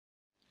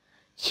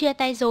Chia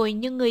tay rồi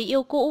nhưng người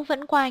yêu cũ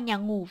vẫn qua nhà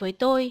ngủ với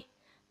tôi.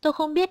 Tôi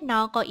không biết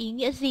nó có ý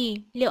nghĩa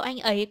gì, liệu anh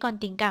ấy còn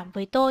tình cảm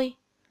với tôi.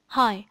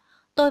 Hỏi,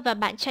 tôi và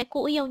bạn trai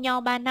cũ yêu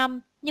nhau 3 năm,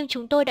 nhưng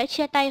chúng tôi đã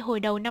chia tay hồi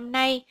đầu năm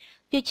nay.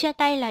 Việc chia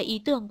tay là ý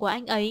tưởng của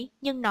anh ấy,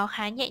 nhưng nó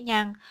khá nhẹ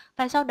nhàng,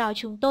 và sau đó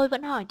chúng tôi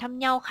vẫn hỏi thăm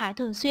nhau khá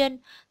thường xuyên,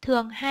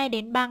 thường 2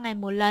 đến 3 ngày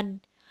một lần.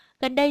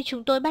 Gần đây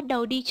chúng tôi bắt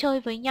đầu đi chơi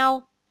với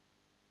nhau,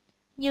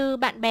 như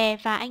bạn bè,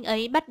 và anh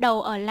ấy bắt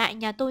đầu ở lại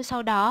nhà tôi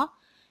sau đó.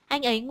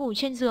 Anh ấy ngủ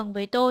trên giường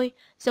với tôi,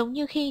 giống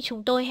như khi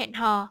chúng tôi hẹn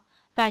hò,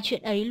 và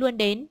chuyện ấy luôn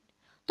đến.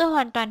 Tôi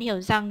hoàn toàn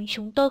hiểu rằng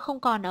chúng tôi không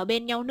còn ở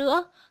bên nhau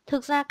nữa,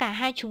 thực ra cả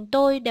hai chúng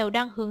tôi đều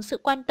đang hướng sự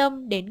quan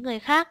tâm đến người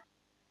khác.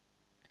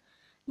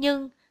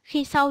 Nhưng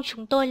khi sau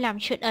chúng tôi làm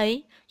chuyện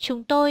ấy,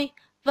 chúng tôi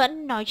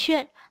vẫn nói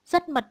chuyện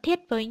rất mật thiết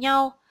với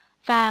nhau,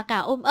 và cả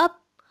ôm ấp.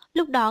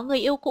 Lúc đó người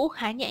yêu cũ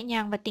khá nhẹ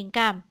nhàng và tình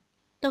cảm.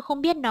 Tôi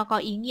không biết nó có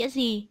ý nghĩa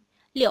gì.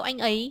 Liệu anh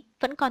ấy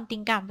vẫn còn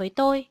tình cảm với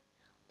tôi?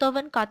 Tôi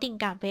vẫn có tình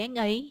cảm với anh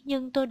ấy,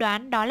 nhưng tôi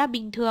đoán đó là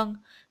bình thường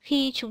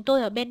khi chúng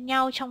tôi ở bên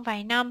nhau trong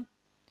vài năm.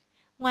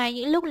 Ngoài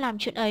những lúc làm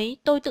chuyện ấy,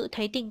 tôi tự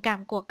thấy tình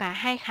cảm của cả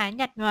hai khá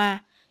nhạt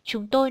nhòa.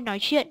 Chúng tôi nói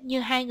chuyện như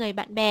hai người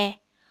bạn bè.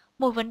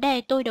 Một vấn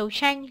đề tôi đấu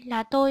tranh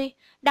là tôi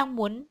đang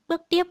muốn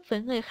bước tiếp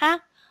với người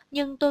khác,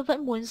 nhưng tôi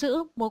vẫn muốn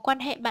giữ mối quan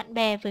hệ bạn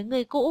bè với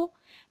người cũ.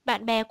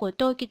 Bạn bè của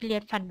tôi kịch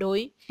liệt phản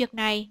đối việc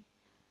này.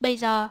 Bây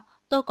giờ,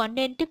 tôi có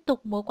nên tiếp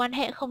tục mối quan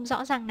hệ không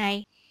rõ ràng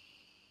này?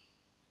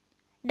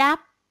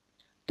 Đáp: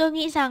 tôi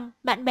nghĩ rằng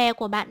bạn bè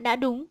của bạn đã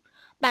đúng.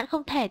 Bạn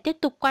không thể tiếp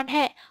tục quan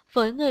hệ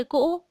với người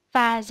cũ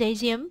và giấu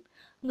giếm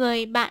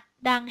người bạn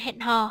đang hẹn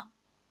hò.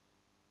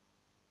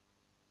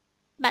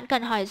 Bạn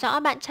cần hỏi rõ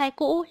bạn trai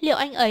cũ liệu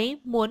anh ấy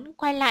muốn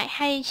quay lại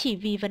hay chỉ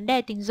vì vấn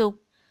đề tình dục.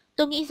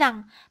 Tôi nghĩ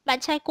rằng bạn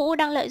trai cũ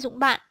đang lợi dụng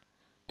bạn.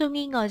 Tôi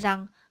nghi ngờ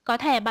rằng có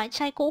thể bạn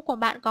trai cũ của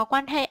bạn có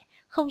quan hệ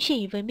không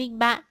chỉ với mình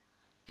bạn.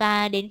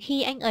 Và đến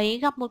khi anh ấy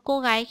gặp một cô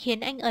gái khiến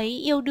anh ấy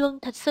yêu đương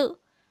thật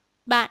sự,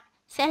 bạn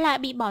sẽ lại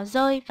bị bỏ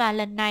rơi, và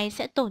lần này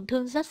sẽ tổn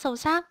thương rất sâu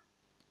sắc.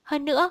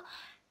 Hơn nữa,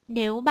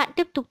 nếu bạn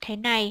tiếp tục thế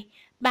này,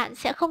 bạn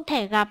sẽ không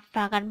thể gặp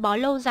và gắn bó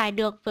lâu dài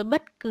được với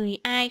bất cứ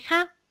ai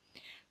khác.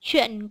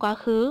 Chuyện quá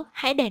khứ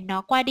hãy để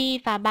nó qua đi,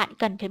 và bạn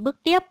cần phải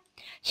bước tiếp.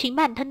 Chính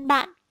bản thân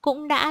bạn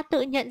cũng đã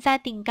tự nhận ra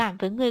tình cảm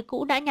với người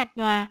cũ đã nhạt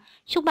nhòa.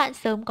 Chúc bạn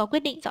sớm có quyết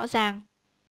định rõ ràng.